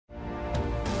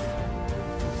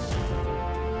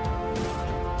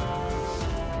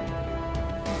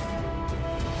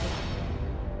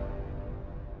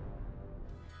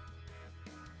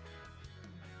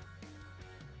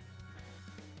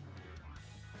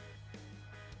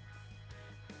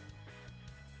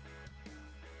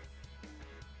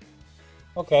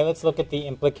Okay, let's look at the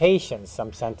implications,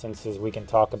 some sentences we can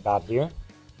talk about here.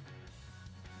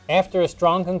 After a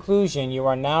strong conclusion, you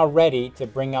are now ready to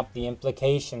bring up the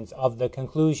implications of the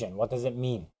conclusion. What does it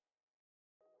mean?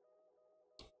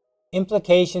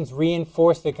 Implications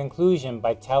reinforce the conclusion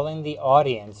by telling the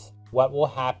audience what will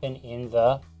happen in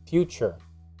the future.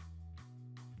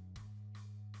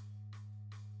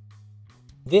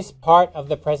 This part of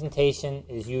the presentation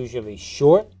is usually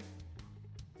short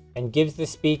and gives the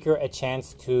speaker a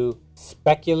chance to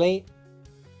speculate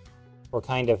or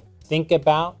kind of think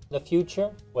about the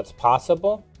future, what's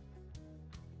possible.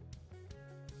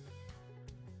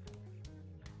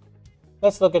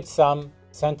 Let's look at some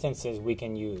sentences we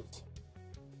can use.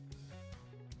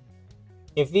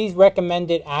 If these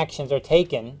recommended actions are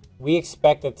taken, we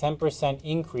expect a 10%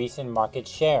 increase in market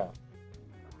share.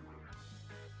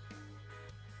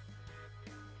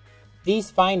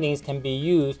 These findings can be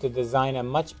used to design a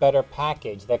much better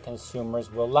package that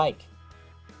consumers will like.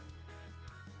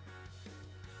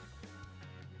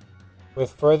 With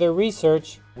further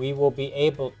research, we will be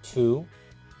able to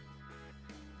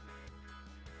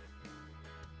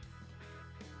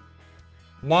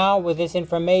now, with this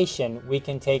information, we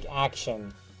can take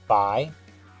action by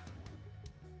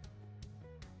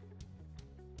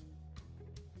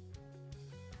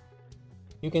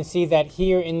you can see that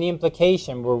here in the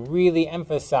implication, we're really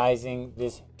emphasizing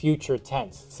this future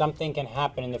tense. Something can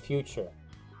happen in the future.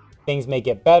 Things may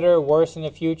get better, worse in the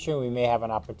future. We may have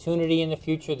an opportunity in the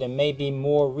future. There may be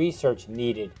more research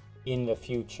needed in the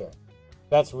future.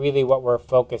 That's really what we're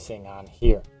focusing on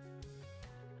here.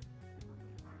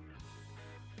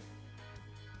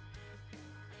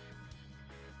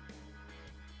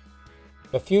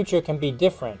 The future can be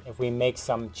different if we make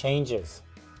some changes.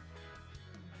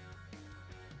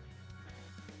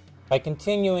 By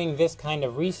continuing this kind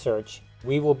of research,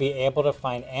 we will be able to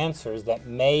find answers that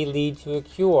may lead to a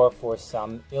cure for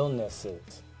some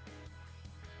illnesses.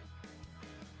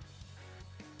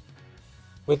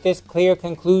 With this clear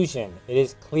conclusion, it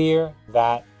is clear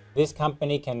that this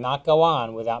company cannot go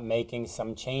on without making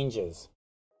some changes.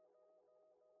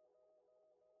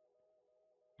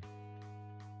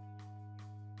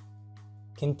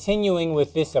 Continuing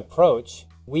with this approach,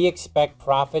 we expect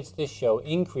profits to show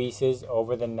increases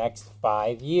over the next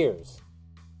 5 years.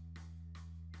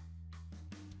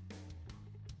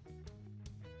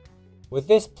 With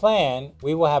this plan,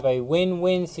 we will have a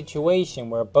win-win situation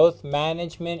where both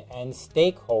management and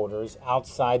stakeholders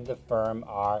outside the firm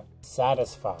are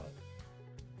satisfied.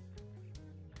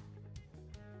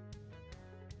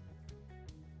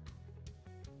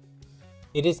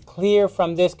 It is clear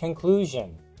from this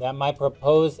conclusion that my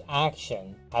proposed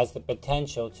action has the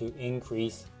potential to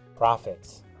increase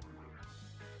profits.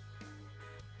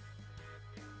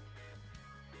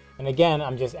 And again,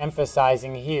 I'm just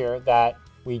emphasizing here that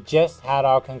we just had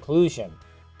our conclusion.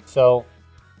 So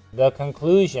the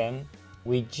conclusion,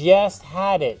 we just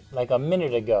had it like a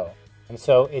minute ago. And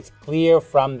so it's clear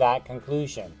from that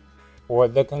conclusion, or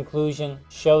the conclusion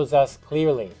shows us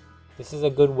clearly. This is a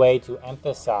good way to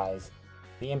emphasize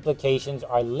the implications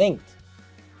are linked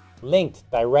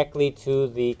directly to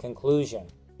the conclusion.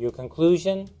 Your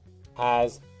conclusion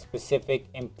has specific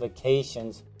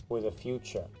implications for the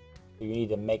future. So you need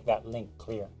to make that link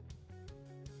clear.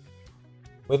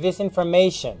 With this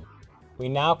information, we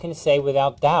now can say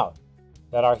without doubt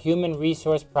that our human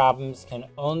resource problems can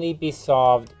only be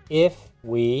solved if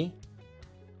we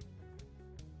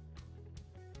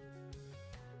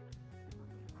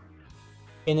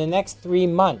in the next 3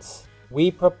 months,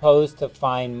 we propose to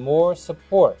find more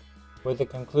support for the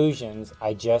conclusions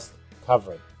I just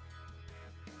covered.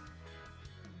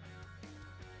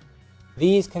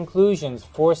 These conclusions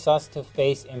force us to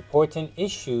face important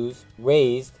issues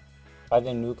raised by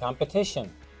the new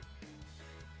competition.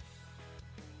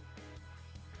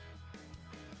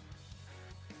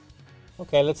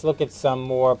 Okay, let's look at some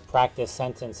more practice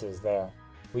sentences there.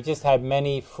 We just had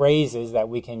many phrases that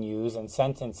we can use and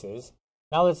sentences.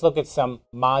 Now let's look at some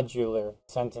modular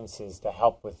sentences to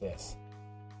help with this.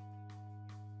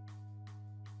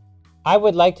 I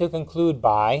would like to conclude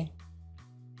by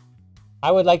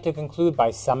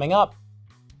summing up.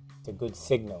 It's a good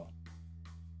signal.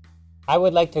 I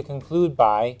would like to conclude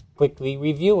by quickly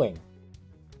reviewing.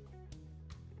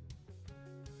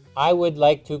 I would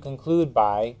like to conclude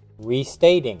by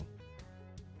restating.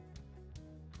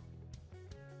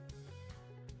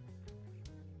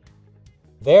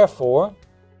 Therefore,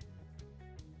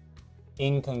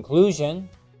 in conclusion,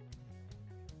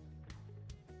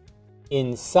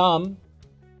 in sum,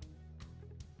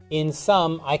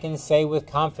 I can say with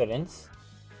confidence,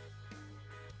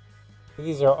 So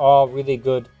these are all really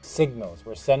good signals.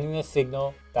 We're sending a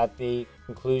signal that the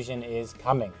conclusion is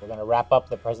coming. We're going to wrap up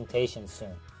the presentation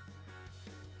soon.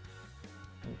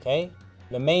 Okay,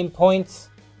 the main points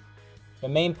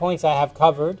I have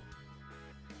covered.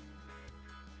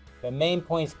 The main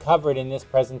points covered in this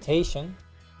presentation.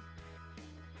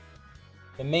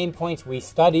 The main points we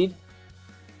studied.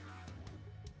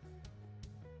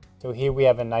 So here we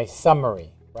have a nice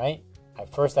summary, right?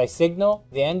 First I signal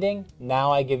the ending,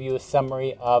 now I give you a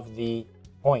summary of the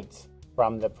points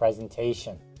from the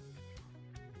presentation.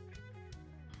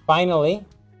 Finally,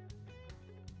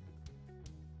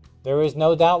 there is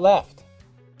no doubt left.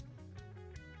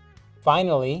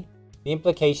 Finally, the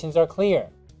implications are clear.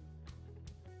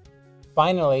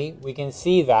 Finally, we can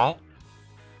see that.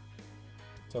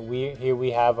 So here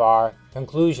we have our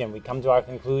conclusion. We come to our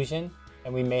conclusion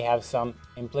and we may have some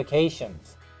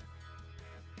implications.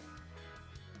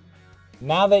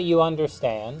 Now that you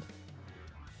understand,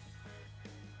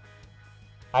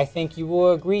 I think you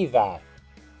will agree that.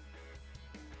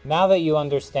 Now that you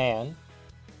understand,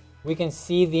 we can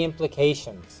see the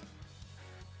implications.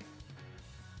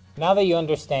 Now that you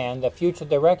understand, the future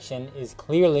direction is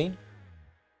clearly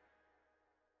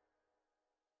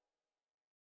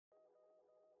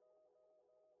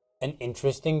an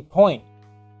interesting point.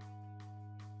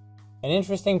 An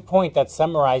interesting point that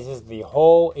summarizes the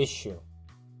whole issue.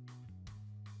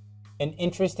 An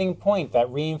interesting point that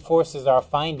reinforces our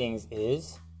findings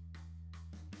is.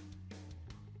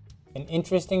 An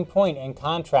interesting point in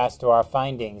contrast to our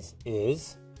findings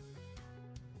is.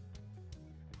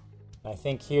 I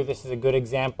think here this is a good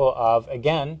example of,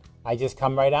 again, I just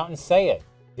come right out and say it.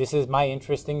 This is my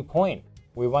interesting point.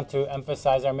 We want to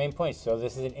emphasize our main points, so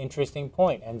this is an interesting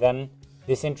point. And then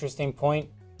this interesting point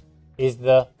is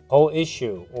the whole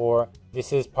issue, or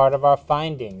this is part of our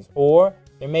findings, or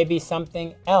there may be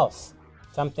something else,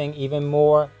 something even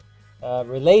more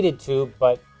related to,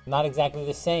 but not exactly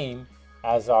the same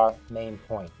as our main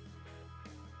point.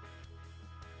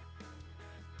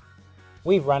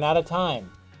 We've run out of time.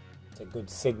 It's a good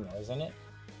signal, isn't it?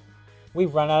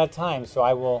 We've run out of time, so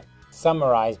I will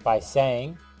summarize by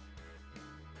saying,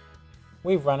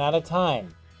 we've run out of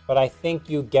time, but I think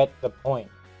you get the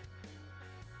point.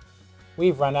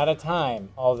 We've run out of time,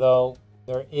 although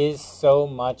there is so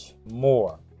much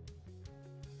more.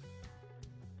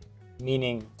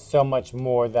 Meaning so much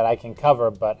more that I can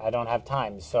cover, but I don't have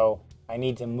time. So I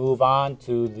need to move on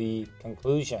to the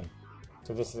conclusion.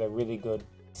 So this is a really good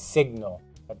signal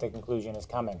that the conclusion is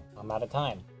coming. I'm out of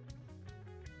time.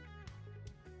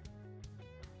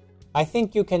 I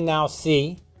think you can now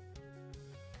see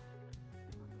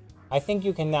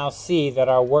that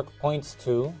our work points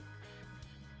to.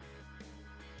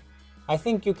 I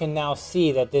think you can now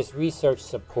see that this research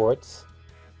supports.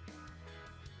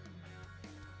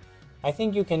 I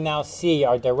think you can now see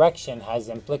our direction has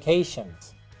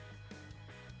implications.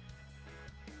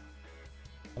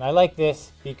 And I like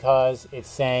this because it's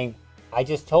saying, I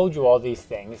just told you all these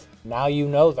things, now you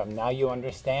know them, now you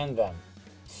understand them.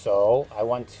 So I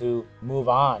want to move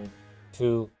on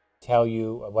to tell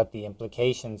you what the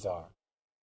implications are.